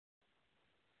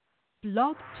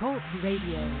Blog Talk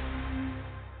Radio.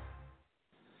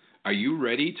 Are you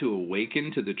ready to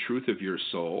awaken to the truth of your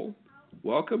soul?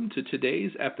 Welcome to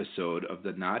today's episode of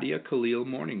the Nadia Khalil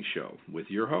Morning Show with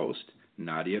your host,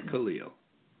 Nadia Khalil.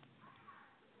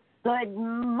 Good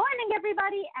morning,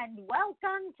 everybody, and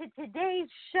welcome to today's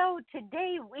show.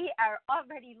 Today we are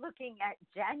already looking at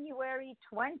January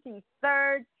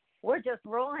 23rd. We're just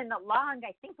rolling along.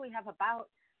 I think we have about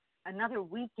another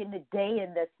week and a day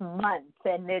in this month,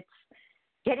 and it's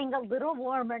getting a little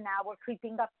warmer now. We're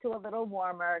creeping up to a little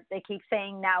warmer. They keep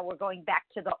saying now we're going back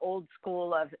to the old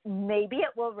school of maybe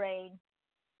it will rain,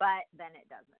 but then it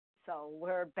doesn't. So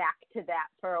we're back to that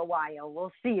for a while.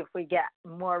 We'll see if we get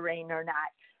more rain or not.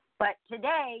 But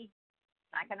today,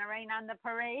 it's not going to rain on the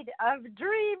parade of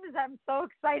dreams. I'm so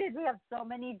excited. We have so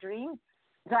many dreams,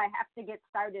 so I have to get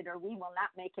started or we will not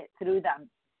make it through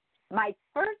them. My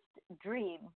first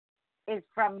dream is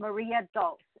from Maria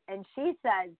Dulce, and she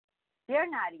says, "Dear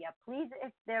Nadia, please,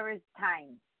 if there is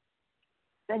time.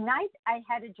 The night I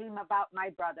had a dream about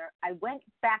my brother, I went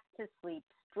back to sleep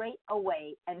straight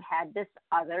away and had this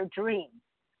other dream,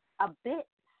 a bit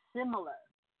similar.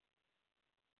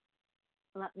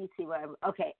 Let me see where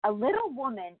okay. A little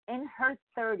woman in her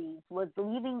 30s was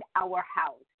leaving our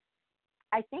house.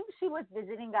 I think she was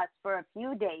visiting us for a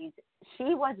few days.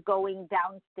 She was going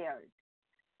downstairs.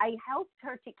 I helped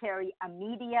her to carry a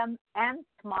medium and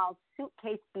small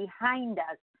suitcase. Behind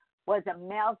us was a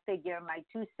male figure. My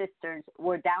two sisters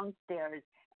were downstairs,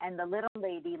 and the little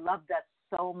lady loved us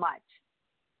so much.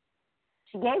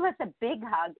 She gave us a big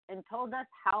hug and told us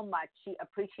how much she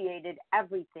appreciated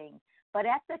everything. But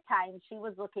at the time, she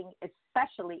was looking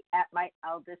especially at my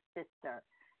eldest sister,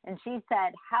 and she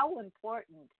said how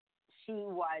important she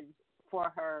was for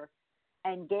her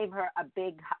and gave her a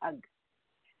big hug.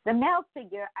 The male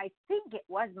figure, I think it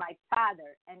was my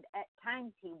father, and at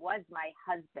times he was my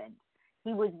husband.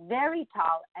 He was very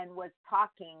tall and was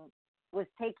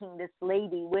taking this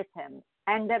lady with him.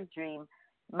 End of dream.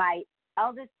 My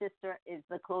eldest sister is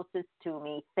the closest to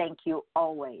me. Thank you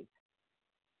always."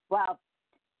 Well,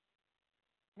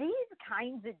 these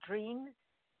kinds of dreams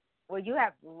where you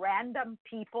have random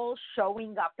people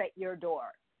showing up at your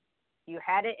door. You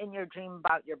had it in your dream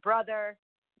about your brother.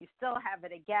 You still have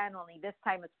it again, only this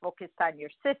time it's focused on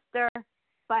your sister.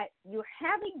 But you're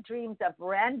having dreams of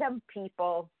random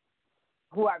people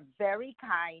who are very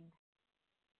kind,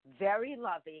 very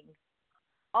loving,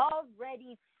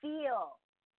 already feel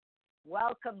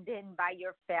welcomed in by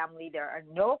your family. There are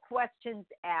no questions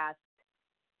asked.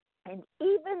 And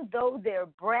even though they're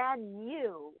brand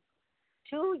new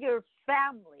to your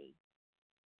family,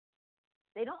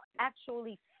 they don't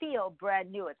actually feel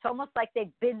brand new. It's almost like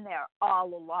they've been there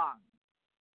all along.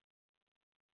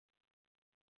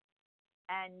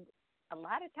 And a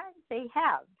lot of times they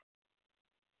have.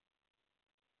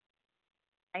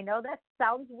 I know that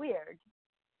sounds weird,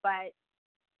 but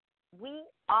we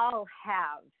all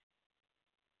have.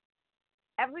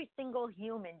 Every single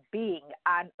human being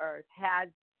on earth has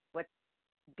what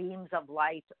beams of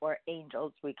light or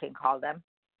angels, we can call them,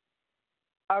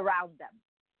 around them.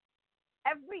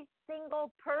 Every single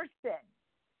person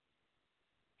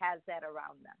has that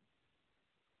around them.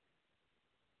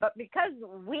 But because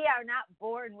we are not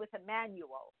born with a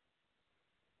manual,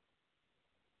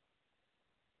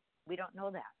 we don't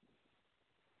know that.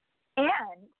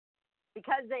 And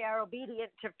because they are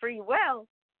obedient to free will,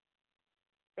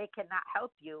 they cannot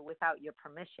help you without your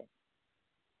permission.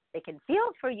 They can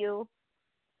feel for you,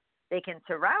 they can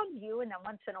surround you, and then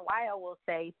once in a while will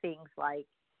say things like,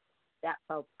 "That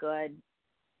felt good.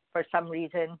 For some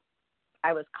reason,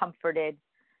 I was comforted."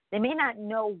 They may not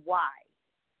know why.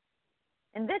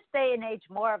 In this day and age,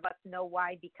 more of us know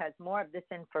why because more of this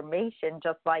information,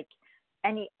 just like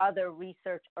any other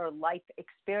research or life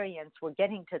experience, we're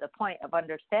getting to the point of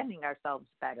understanding ourselves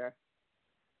better.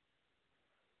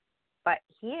 But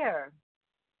here,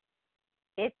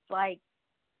 it's like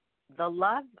the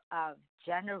love of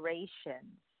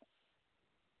generations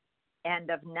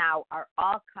and of now are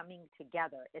all coming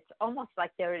together. It's almost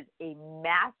like there is a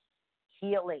mass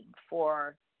healing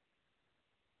for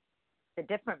the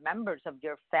different members of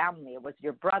your family. It was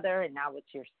your brother, and now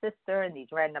it's your sister, and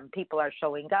these random people are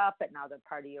showing up, and now they're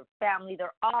part of your family.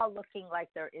 They're all looking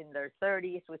like they're in their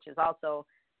 30s, which is also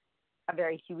a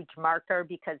very huge marker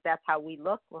because that's how we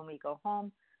look when we go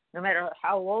home. No matter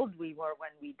how old we were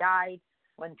when we died,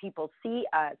 when people see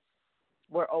us,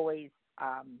 we're always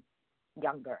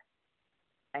younger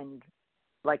and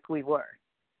like we were.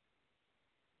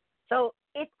 So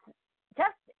it's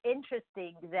just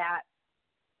interesting that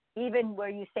even where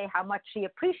you say how much she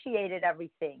appreciated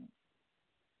everything,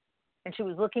 and she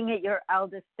was looking at your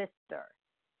eldest sister,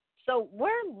 So we're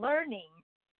learning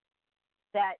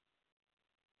that,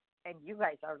 and you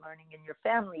guys are learning in your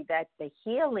family, that the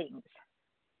healings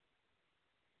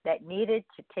that needed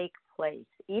to take place,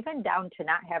 even down to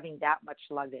not having that much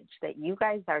luggage, that you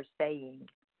guys are saying,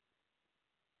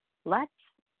 let's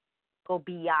go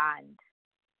beyond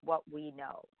what we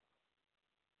know.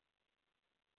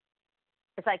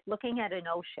 It's like looking at an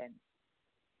ocean.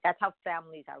 That's how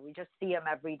families are. We just see them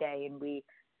every day and we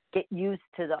get used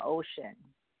to the ocean.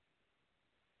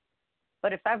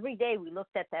 But if every day we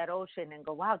looked at that ocean and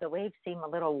go, wow, the waves seem a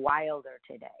little wilder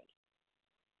today.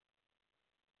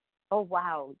 Oh,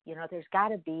 wow, there's got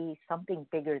to be something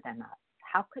bigger than us.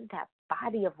 How could that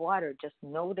body of water just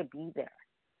know to be there?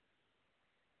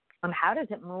 And how does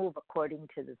it move according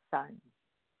to the sun?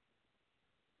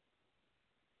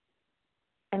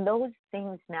 And those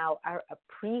things now are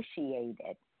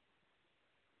appreciated.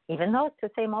 Even though it's the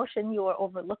same ocean you were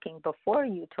overlooking before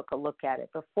you took a look at it,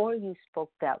 before you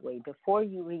spoke that way, before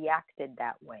you reacted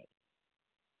that way.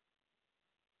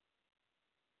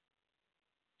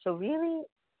 So really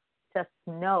just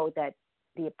know that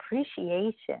the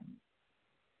appreciation,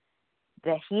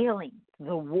 the healing,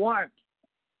 the warmth,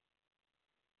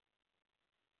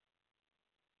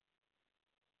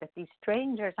 that these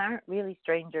strangers aren't really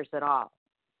strangers at all.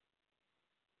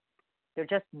 They're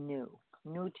just new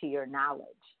to your knowledge.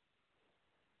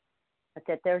 But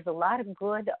that there's a lot of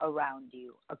good around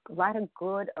you, a lot of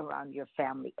good around your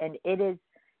family. And it is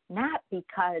not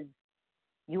because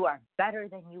you are better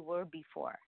than you were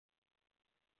before.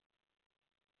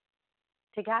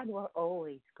 To God, we're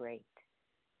always great.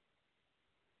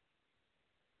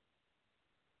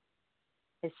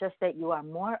 It's just that you are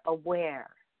more aware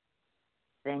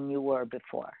than you were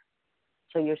before.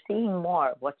 So you're seeing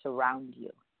more of what's around you.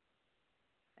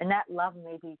 And that love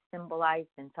may be symbolized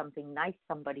in something nice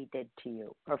somebody did to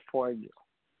you or for you.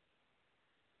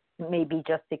 It may be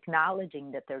just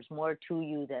acknowledging that there's more to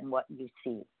you than what you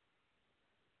see.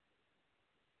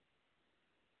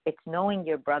 It's knowing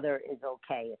your brother is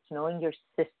okay. It's knowing your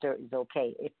sister is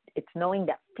okay. It's knowing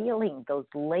that feeling those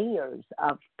layers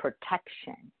of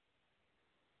protection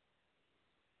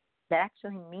that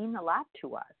actually mean a lot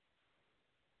to us.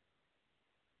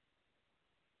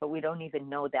 But we don't even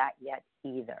know that yet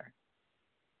either.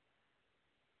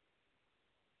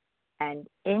 And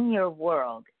in your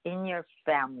world, in your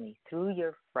family, through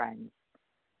your friends,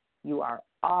 you are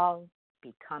all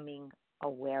becoming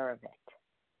aware of it.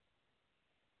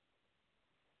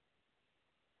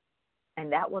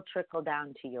 And that will trickle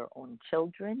down to your own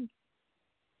children.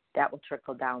 That will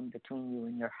trickle down between you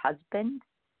and your husband.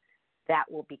 That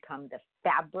will become the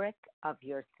fabric of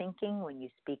your thinking when you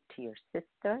speak to your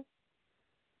sister.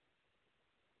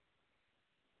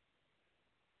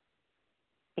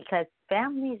 Because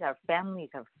families are families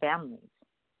of families.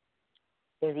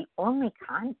 They're the only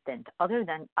constant other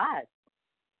than us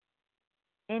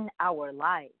in our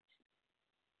lives.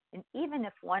 And even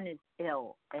if one is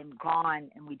ill and gone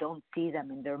and we don't see them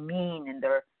and they're mean and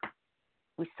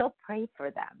we still pray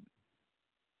for them.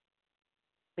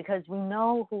 Because we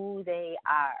know who they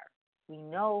are. We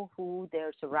know who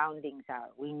their surroundings are.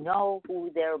 We know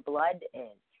who their blood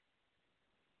is.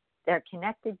 They're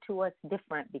connected to us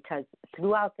different because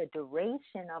throughout the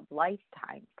duration of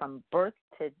lifetime, from birth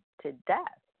to death,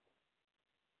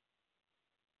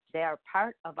 they are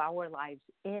part of our lives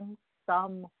in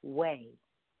some way.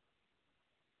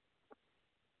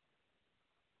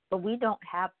 But we don't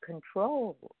have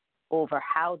control over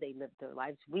how they live their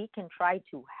lives. We can try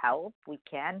to help. We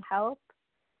can help.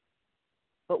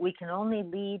 But we can only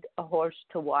lead a horse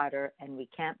to water and we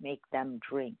can't make them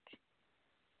drink.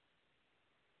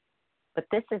 But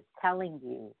this is telling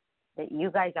you that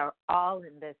you guys are all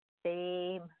in the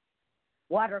same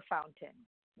water fountain.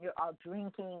 You're all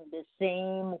drinking the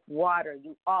same water.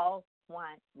 You all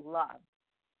want love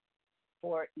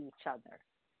for each other.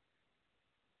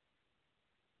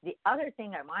 The other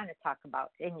thing I want to talk about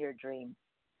in your dream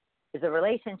is a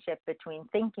relationship between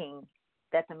thinking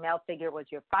that the male figure was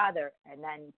your father and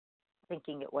then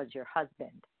thinking it was your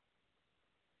husband.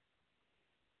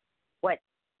 What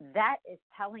that is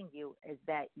telling you is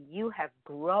that you have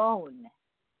grown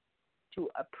to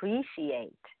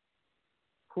appreciate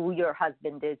who your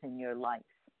husband is in your life.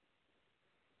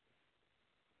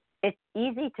 It's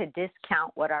easy to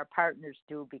discount what our partners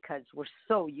do because we're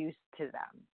so used to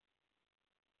them.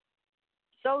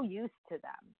 So used to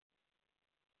them.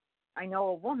 I know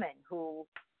a woman who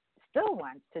still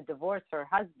wants to divorce her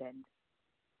husband,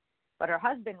 but her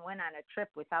husband went on a trip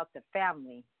without the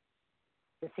family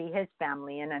to see his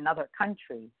family in another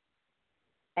country.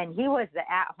 And he was the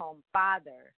at-home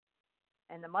father,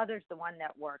 and the mother's the one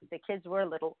that worked. The kids were a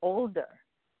little older.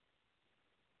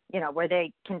 where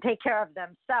they can take care of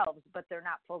themselves, but they're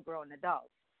not full-grown adults.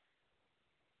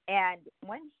 And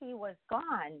when he was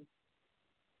gone,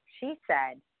 she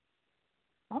said,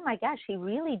 oh my gosh, he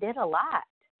really did a lot.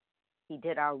 He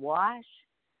did our wash.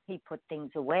 He put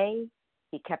things away.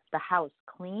 He kept the house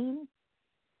clean.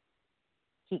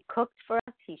 He cooked for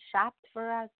us. He shopped for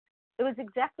us. It was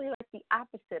exactly like the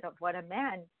opposite of what a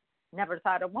man never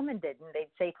thought a woman did. And they'd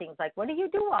say things like, what do you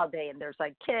do all day? And there's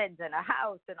like kids and a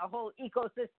house and a whole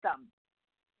ecosystem.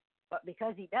 But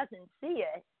because he doesn't see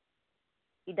it,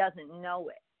 he doesn't know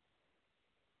it.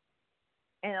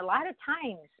 And a lot of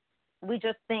times we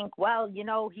just think, well,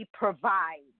 he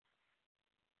provides.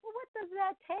 Well, what does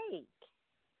that take?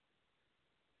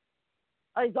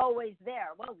 Oh, he's always there.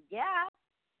 Well, yeah.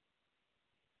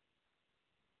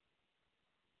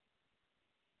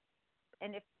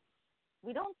 And if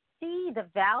we don't see the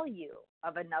value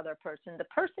of another person, the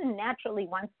person naturally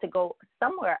wants to go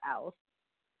somewhere else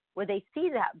where they see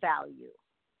that value,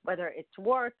 whether it's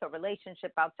work, a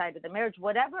relationship outside of the marriage,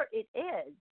 whatever it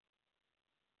is.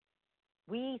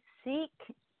 We seek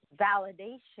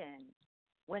validation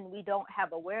when we don't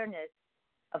have awareness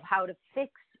of how to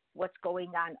fix what's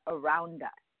going on around us.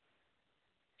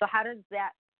 So how does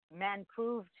that man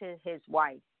prove to his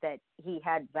wife that he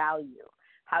had value?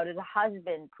 How does a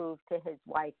husband prove to his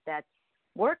wife that's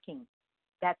working,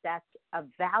 that that's a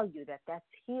value, that that's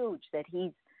huge, that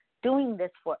he's doing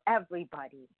this for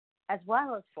everybody as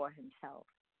well as for himself?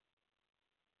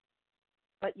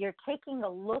 But you're taking a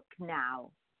look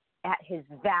now at his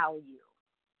value.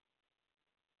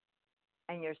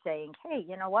 And you're saying, hey,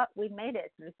 you know what? We made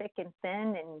it through thick and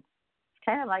thin, and it's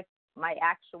kind of like my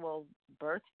actual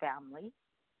birth family.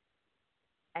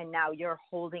 And now you're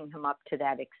holding him up to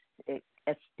that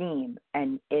esteem,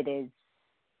 and it is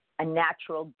a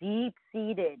natural,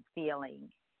 deep-seated feeling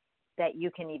that you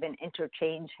can even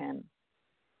interchange him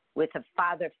with a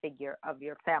father figure of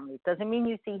your family. It doesn't mean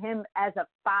you see him as a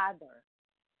father.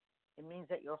 It means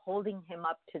that you're holding him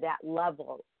up to that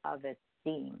level of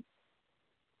esteem.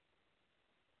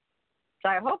 So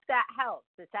I hope that helps.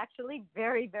 It's actually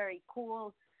very, very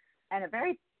cool and a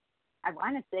very, I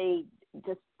want to say,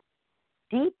 just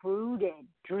deep-rooted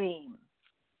dream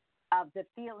of the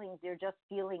feelings you're just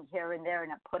feeling here and there,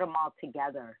 and I put them all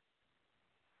together.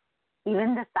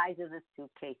 Even the size of the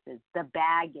suitcases, the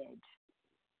baggage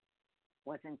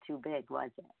wasn't too big, was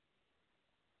it?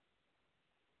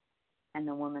 And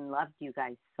the woman loved you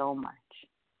guys so much.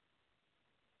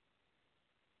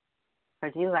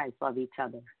 Because you guys love each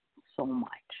other so much.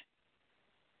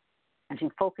 And she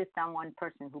focused on one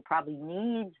person who probably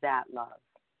needs that love,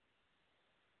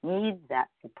 needs that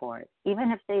support.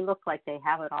 Even if they look like they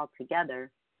have it all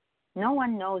together, no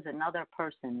one knows another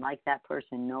person like that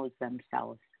person knows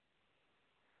themselves.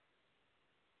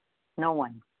 No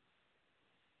one.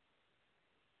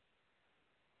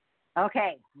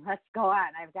 Okay, let's go on.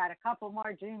 I've got a couple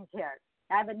more dreams here.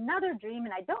 I have another dream,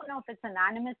 and I don't know if it's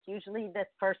anonymous. Usually this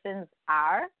person's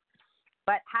are.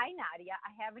 But hi, Nadia.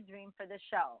 I have a dream for the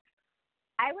show.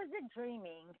 I was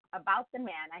dreaming about the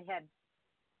man. I had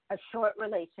a short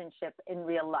relationship in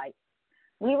real life.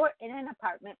 We were in an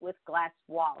apartment with glass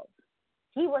walls.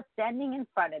 He was standing in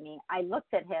front of me. I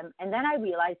looked at him, and then I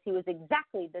realized he was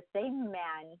exactly the same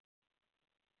man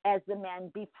as the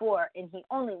man before, and he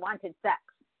only wanted sex.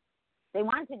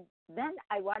 Then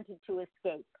I wanted to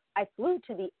escape. I flew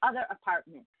to the other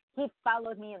apartment. He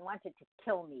followed me and wanted to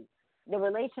kill me. The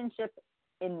relationship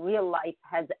in real life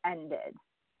has ended.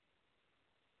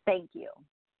 Thank you.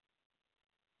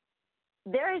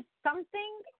 There is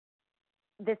something,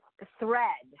 this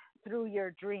thread through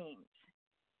your dreams,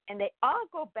 and they all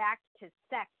go back to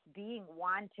sex being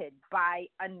wanted by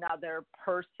another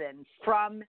person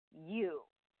from you.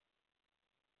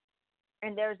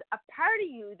 And there's a part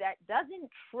of you that doesn't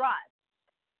trust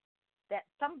that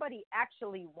somebody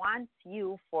actually wants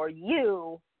you for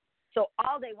you, so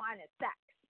all they want is sex.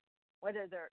 Whether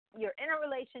you're in a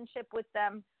relationship with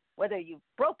them, whether you've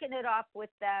broken it off with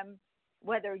them,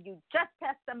 whether you just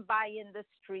pass them by in the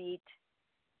street,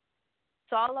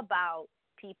 it's all about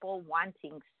people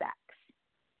wanting sex.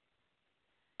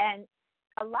 And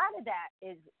a lot of that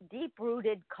is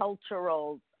deep-rooted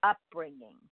cultural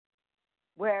upbringing,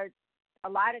 where a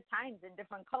lot of times in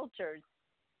different cultures,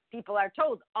 people are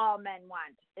told all men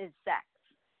want is sex.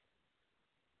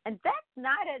 And that's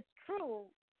not as true.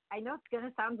 I know it's going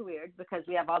to sound weird because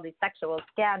we have all these sexual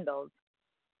scandals,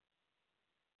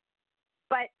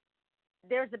 but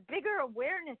there's a bigger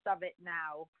awareness of it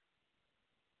now.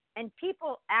 And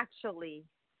people actually,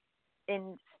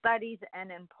 in studies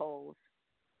and in polls,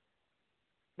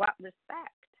 want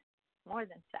respect more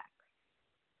than sex.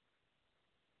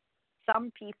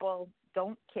 Some people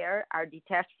don't care, are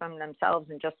detached from themselves,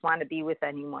 and just want to be with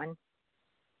anyone.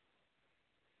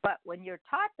 But when you're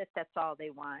taught that that's all they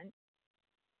want,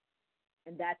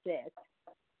 and that's it,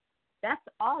 that's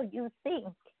all you think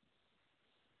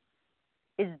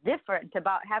is different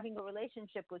about having a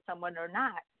relationship with someone or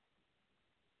not,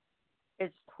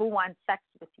 is who wants sex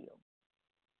with you.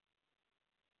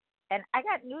 And I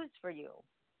got news for you.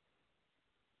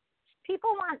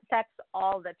 People want sex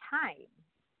all the time,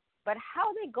 but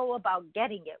how they go about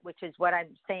getting it, which is what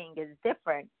I'm saying is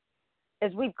different,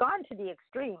 is we've gone to the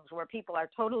extremes where people are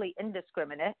totally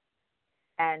indiscriminate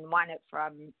and want it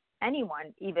from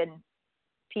anyone, even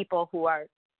people who are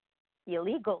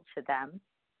illegal to them,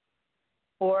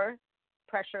 or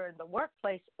pressure in the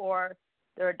workplace, or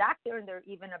they're a doctor and they're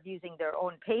even abusing their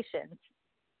own patients,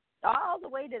 all the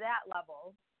way to that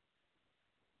level,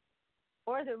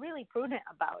 or they're really prudent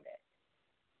about it.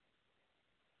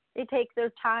 They take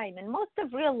their time. And most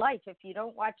of real life, if you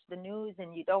don't watch the news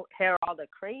and you don't hear all the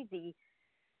crazy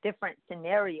different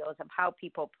scenarios of how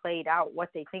people played out what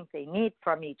they think they need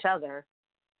from each other,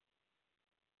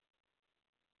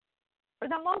 for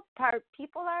the most part,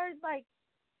 people are like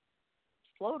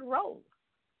slow to roll.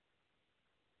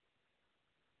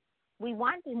 We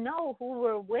want to know who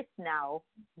we're with now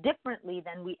differently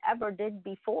than we ever did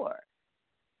before.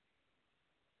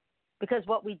 Because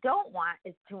what we don't want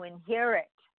is to inherit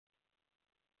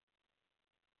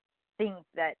things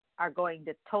that are going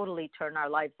to totally turn our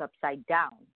lives upside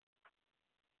down.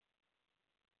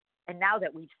 And now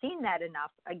that we've seen that enough,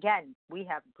 again, we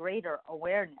have greater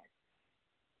awareness.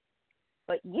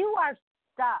 But you are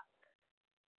stuck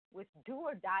with do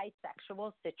or die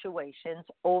sexual situations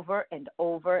over and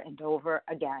over and over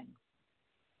again.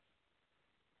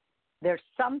 There's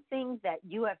something that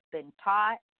you have been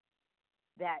taught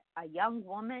that a young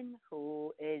woman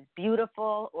who is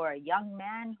beautiful or a young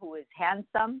man who is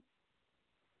handsome,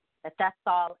 that's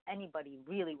all anybody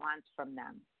really wants from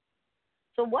them.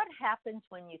 So what happens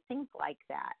when you think like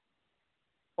that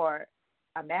for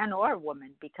a man or a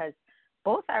woman? Because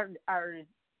both are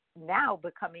now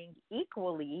becoming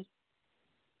equally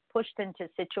pushed into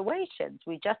situations.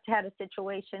 We just had a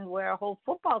situation where a whole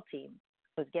football team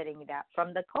was getting that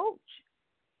from the coach.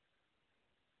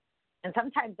 And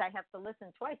sometimes I have to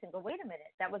listen twice and go, wait a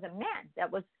minute, that was a man.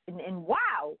 That was, and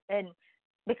wow. And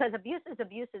because abuse is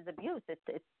abuse is abuse. It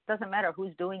doesn't matter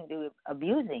who's doing the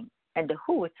abusing and to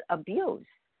who it's abused.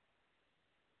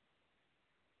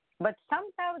 But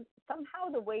somehow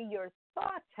the way your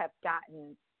thoughts have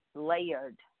gotten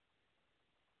layered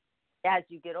as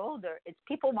you get older, it's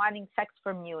people wanting sex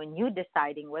from you and you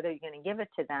deciding whether you're going to give it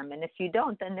to them. And if you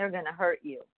don't, then they're going to hurt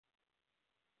you.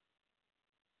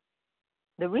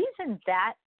 The reason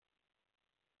that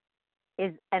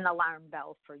is an alarm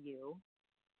bell for you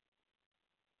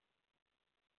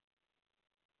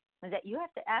is that you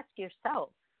have to ask yourself,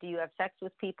 do you have sex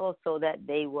with people so that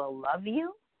they will love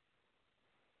you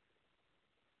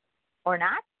or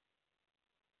not?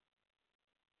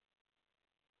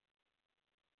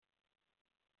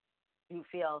 Do you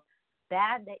feel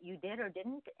bad that you did or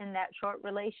didn't in that short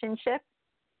relationship?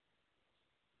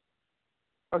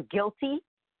 Or guilty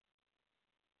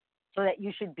so that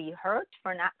you should be hurt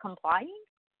for not complying?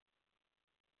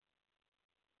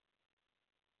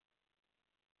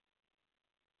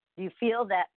 Do you feel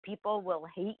that people will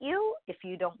hate you if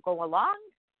you don't go along?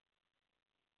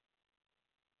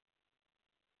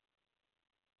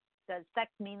 Does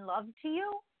sex mean love to you?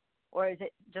 Or is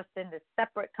it just in a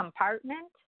separate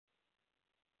compartment?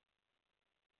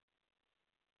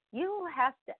 You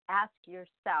have to ask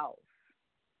yourself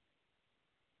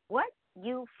what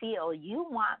you feel you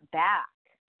want back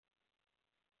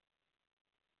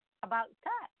about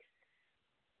sex.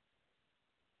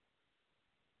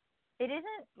 It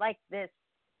isn't like this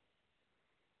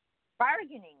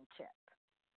bargaining chip.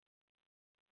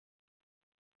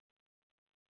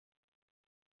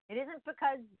 It isn't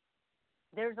because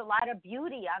there's a lot of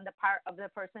beauty on the part of the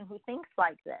person who thinks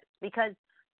like this, because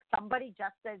somebody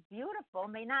just as beautiful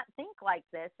may not think like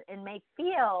this and may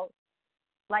feel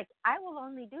like I will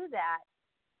only do that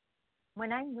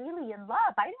when I'm really in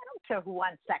love. I don't care who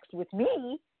wants sex with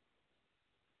me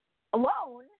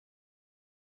alone.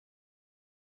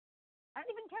 I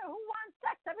don't even care who wants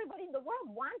sex. Everybody in the world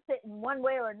wants it in one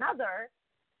way or another.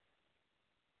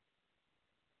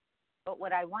 But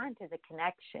what I want is a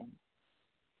connection.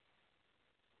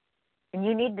 And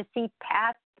you need to see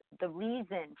past the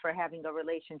reason for having a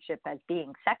relationship as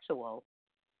being sexual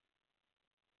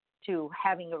to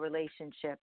having a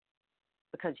relationship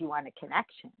because you want a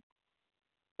connection.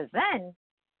 Because then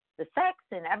the sex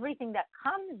and everything that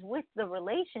comes with the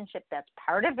relationship, that's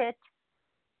part of it,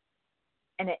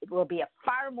 And it will be a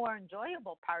far more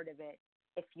enjoyable part of it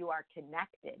if you are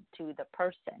connected to the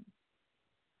person.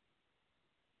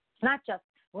 It's not just,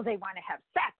 well, they want to have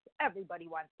sex. Everybody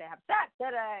wants to have sex.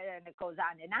 And it goes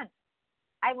on and on.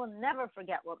 I will never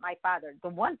forget what my father, the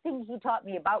one thing he taught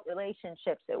me about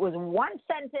relationships, it was one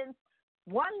sentence,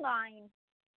 one line,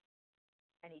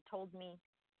 and he told me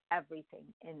everything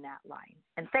in that line.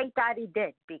 And thank God he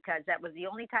did, because that was the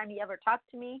only time he ever talked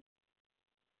to me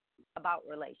about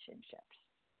relationships.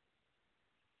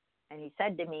 And he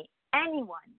said to me,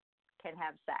 anyone can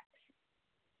have sex.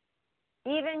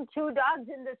 Even two dogs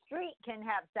in the street can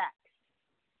have sex.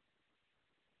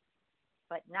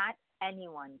 But not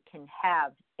anyone can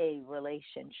have a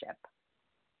relationship.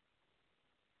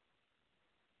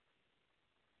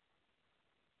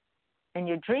 And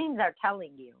your dreams are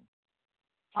telling you.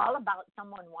 It's all about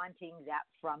someone wanting that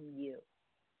from you.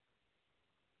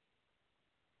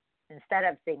 Instead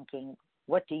of thinking,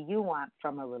 what do you want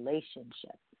from a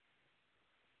relationship?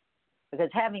 Because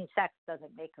having sex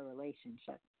doesn't make a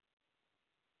relationship.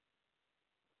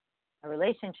 A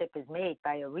relationship is made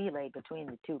by a relay between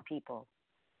the two people.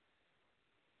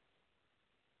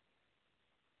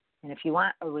 And if you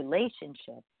want a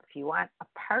relationship, if you want a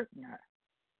partner,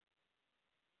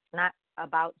 it's not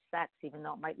about sex, even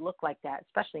though it might look like that,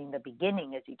 especially in the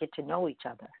beginning as you get to know each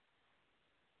other.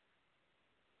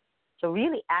 So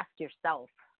really ask yourself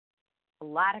a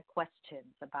lot of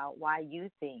questions about why you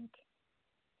think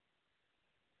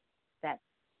that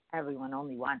everyone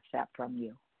only wants that from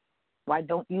you. Why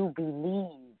don't you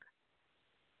believe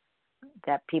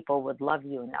that people would love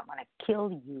you and not want to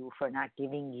kill you for not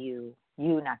giving you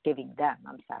not giving them,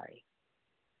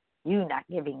 you not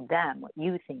giving them what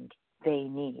you think they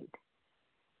need?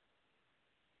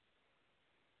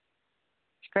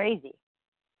 It's crazy.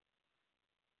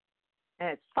 And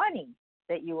it's funny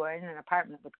that you are in an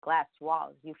apartment with glass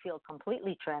walls. You feel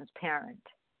completely transparent.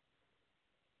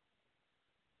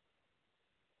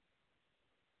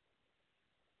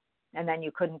 And then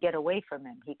you couldn't get away from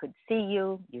him. He could see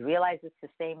you. You realize it's the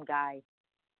same guy.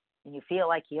 And you feel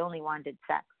like he only wanted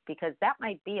sex. Because that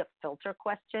might be a filter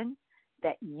question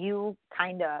that you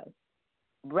kind of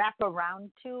wrap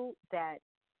around to, that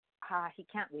he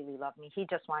can't really love me. He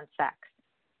just wants sex.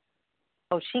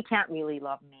 Oh, she can't really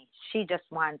love me. She just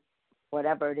wants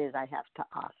whatever it is I have to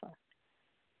offer.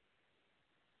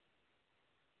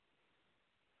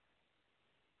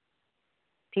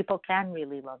 People can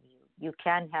really love you. You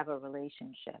can have a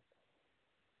relationship.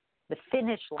 The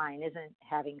finish line isn't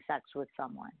having sex with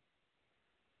someone.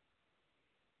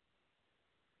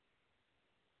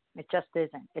 It just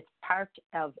isn't. It's part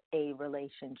of a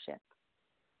relationship.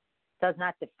 It does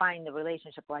not define the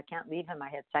relationship. Well, I can't leave him. I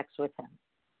had sex with him.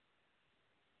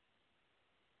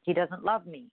 He doesn't love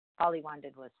me. All he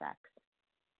wanted was sex.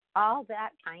 All that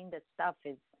kind of stuff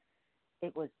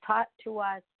it was taught to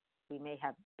us. We may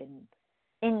have been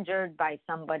injured by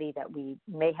somebody that we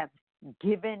may have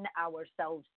given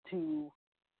ourselves to.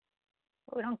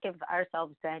 We don't give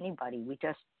ourselves to anybody. We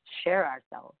just share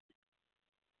ourselves.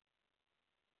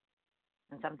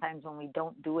 And sometimes when we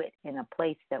don't do it in a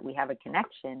place that we have a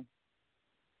connection,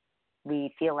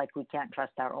 we feel like we can't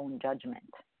trust our own judgment.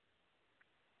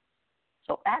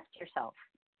 So ask yourself,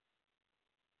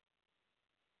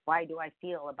 why do I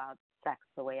feel about sex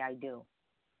the way I do?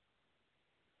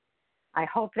 I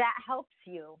hope that helps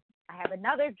you. I have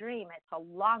another dream. It's a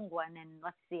long one, and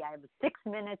let's see, I have 6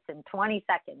 minutes and 20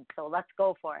 seconds, so let's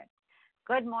go for it.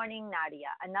 Good morning, Nadia.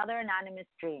 Another anonymous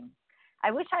dream.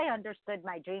 I wish I understood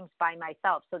my dreams by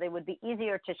myself so they would be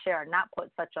easier to share, not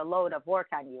put such a load of work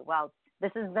on you. Well,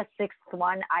 this is the 6th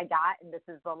one I got, and this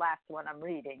is the last one I'm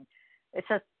reading. It's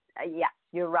just, yes,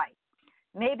 you're right.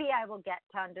 Maybe I will get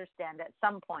to understand at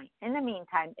some point. In the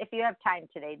meantime, if you have time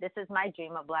today, this is my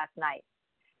dream of last night.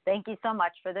 Thank you so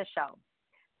much for the show.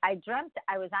 I dreamt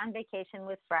I was on vacation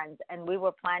with friends, and we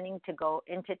were planning to go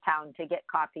into town to get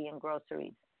coffee and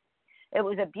groceries. It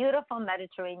was a beautiful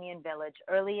Mediterranean village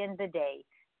early in the day,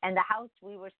 and the house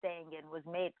we were staying in was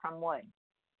made from wood.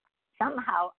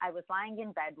 Somehow, I was lying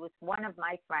in bed with one of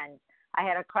my friends I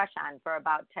had a crush on for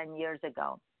about 10 years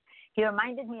ago. He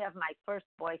reminded me of my first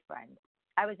boyfriend.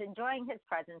 I was enjoying his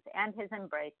presence and his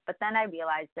embrace, but then I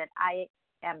realized that I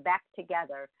am back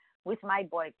together with my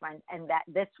boyfriend and that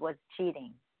this was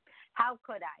cheating. How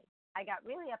could I? I got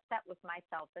really upset with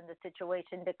myself, and the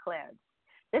situation declared,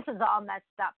 "This is all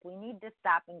messed up. We need to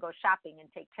stop and go shopping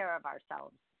and take care of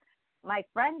ourselves." My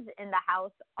friends in the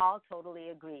house all totally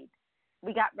agreed.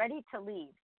 We got ready to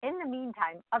leave. In the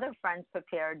meantime, other friends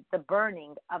prepared the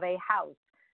burning of a house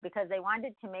because they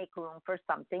wanted to make room for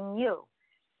something new.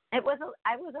 I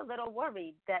was a little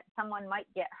worried that someone might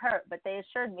get hurt, but they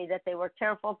assured me that they were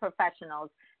careful professionals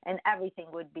and everything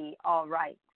would be all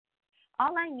right.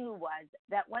 All I knew was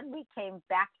that when we came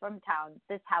back from town,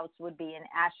 this house would be in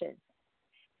ashes.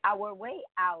 Our way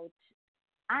out,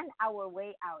 on our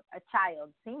way out, a child,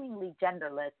 seemingly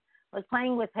genderless, was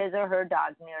playing with his or her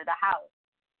dog near the house.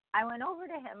 I went over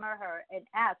to him or her and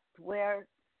asked where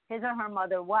his or her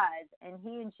mother was, and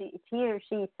he or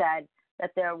she said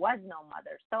that there was no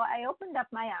mother. So I opened up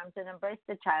my arms and embraced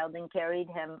the child and carried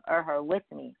him or her with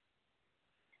me.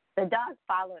 The dog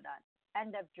followed us.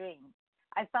 End of dream.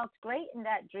 I felt great in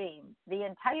that dream the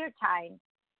entire time,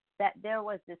 that there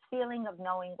was this feeling of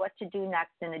knowing what to do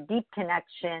next and a deep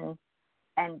connection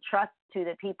and trust to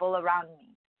the people around me.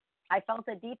 I felt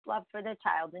a deep love for the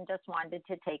child and just wanted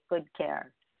to take good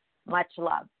care. Much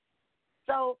love.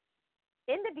 So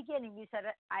in the beginning, you said,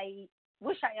 I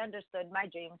wish I understood my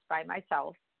dreams by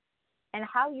myself. And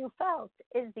how you felt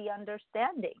is the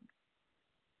understanding.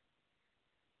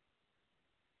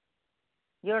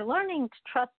 You're learning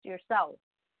to trust yourself.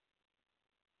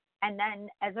 And then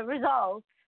as a result,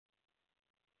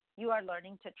 you are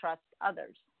learning to trust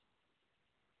others.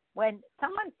 When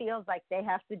someone feels like they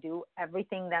have to do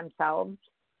everything themselves,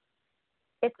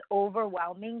 it's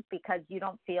overwhelming because you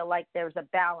don't feel like there's a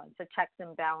balance, a checks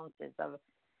and balances of,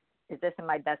 is this in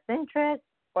my best interest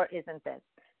or isn't this?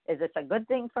 Is this a good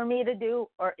thing for me to do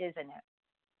or isn't it?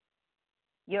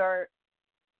 You're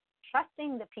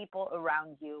trusting the people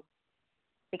around you,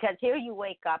 because here you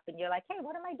wake up and you're like, hey,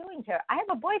 what am I doing here? I have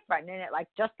a boyfriend, and it like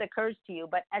just occurs to you.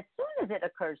 But as soon as it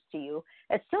occurs to you,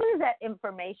 as soon as that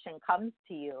information comes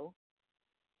to you,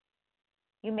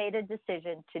 you made a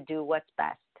decision to do what's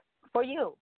best for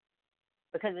you.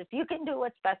 Because if you can do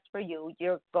what's best for you,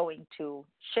 you're going to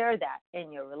share that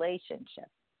in your relationship.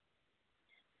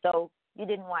 So you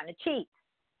didn't want to cheat.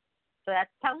 So that's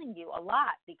telling you a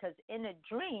lot, because in a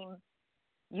dream,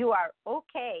 you are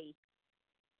okay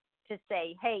to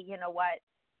say, hey, you know what,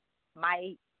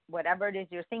 whatever it is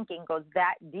you're thinking goes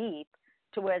that deep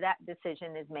to where that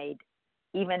decision is made,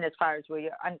 even as far as where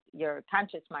your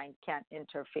conscious mind can't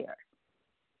interfere,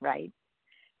 right?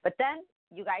 But then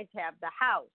you guys have the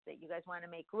house that you guys want to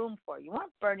make room for. You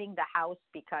weren't burning the house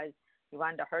because you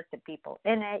wanted to hurt the people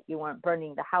in it. You weren't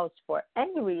burning the house for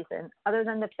any reason other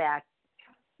than the fact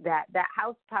that that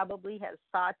house probably has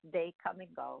saw its day come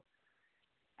and go,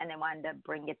 and they wanted to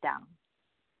bring it down.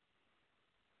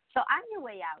 So on your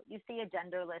way out, you see a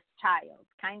genderless child,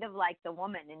 kind of like the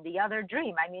woman in the other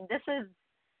dream. I mean, this is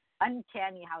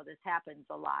uncanny how this happens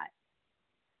a lot.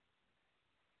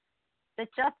 To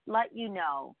just let you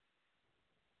know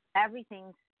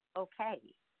everything's okay.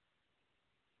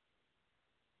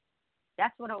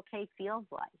 That's what okay feels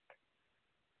like.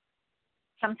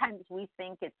 Sometimes we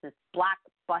think it's this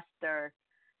blockbuster,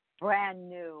 brand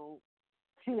new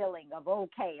feeling of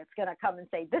okay. It's going to come and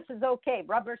say, this is okay,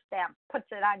 rubber stamp, puts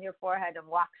it on your forehead and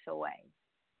walks away.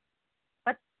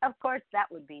 But of course, that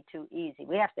would be too easy.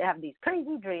 We have to have these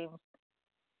crazy dreams.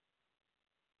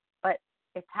 But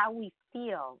it's how we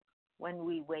feel when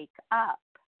we wake up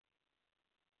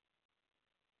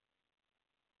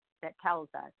that tells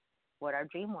us what our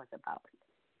dream was about.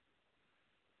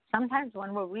 Sometimes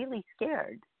when we're really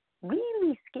scared,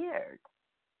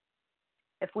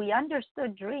 if we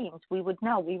understood dreams, we would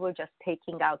know we were just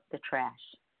taking out the trash.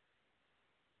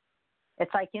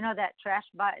 It's like, you know, that trash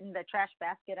button, the trash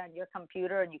basket on your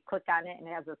computer, and you click on it and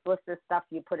it has this list of stuff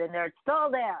you put in there. It's still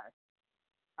there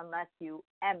unless you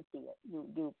empty it.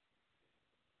 You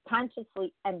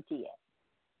consciously empty it.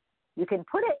 You can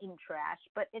put it in trash,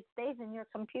 but it stays in your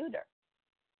computer.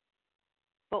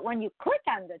 But when you click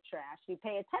on the trash, you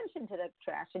pay attention to the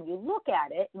trash and you look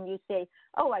at it and you say,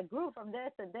 oh, I grew from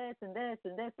this and this and this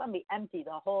and this. Let me empty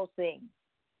the whole thing.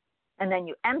 And then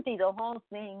you empty the whole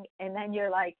thing, and then you're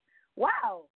like,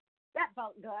 wow, that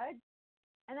felt good.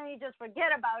 And then you just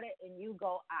forget about it and you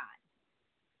go on.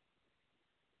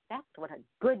 That's what a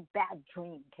good, bad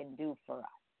dream can do for us.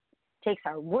 Takes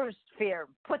our worst fear,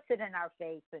 puts it in our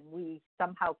face, and we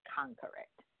somehow conquer it.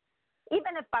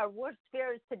 Even if our worst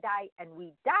fear is to die and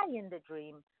we die in the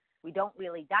dream, we don't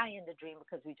really die in the dream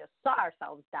because we just saw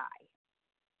ourselves die.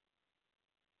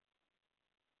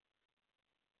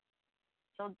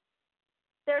 So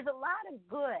there's a lot of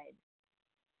good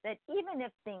that even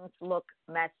if things look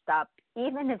messed up,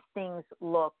 even if things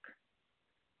look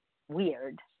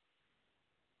weird,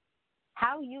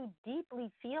 how you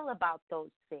deeply feel about those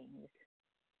things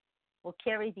will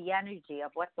carry the energy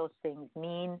of what those things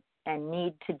mean and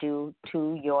need to do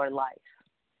to your life.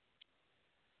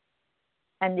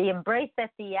 And the embrace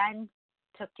at the end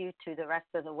took you to the rest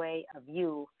of the way of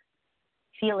you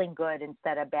feeling good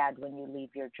instead of bad when you leave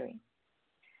your dream.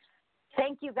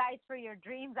 Thank you guys for your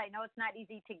dreams. I know it's not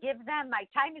easy to give them. My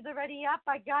time is already up.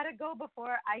 I got to go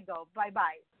before I go.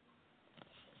 Bye-bye.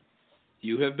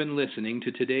 You have been listening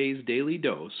to today's daily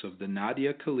dose of the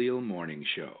Nadia Khalil Morning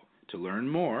Show. To learn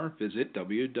more, visit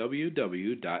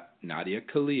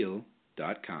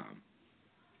www.nadiakhalil.com.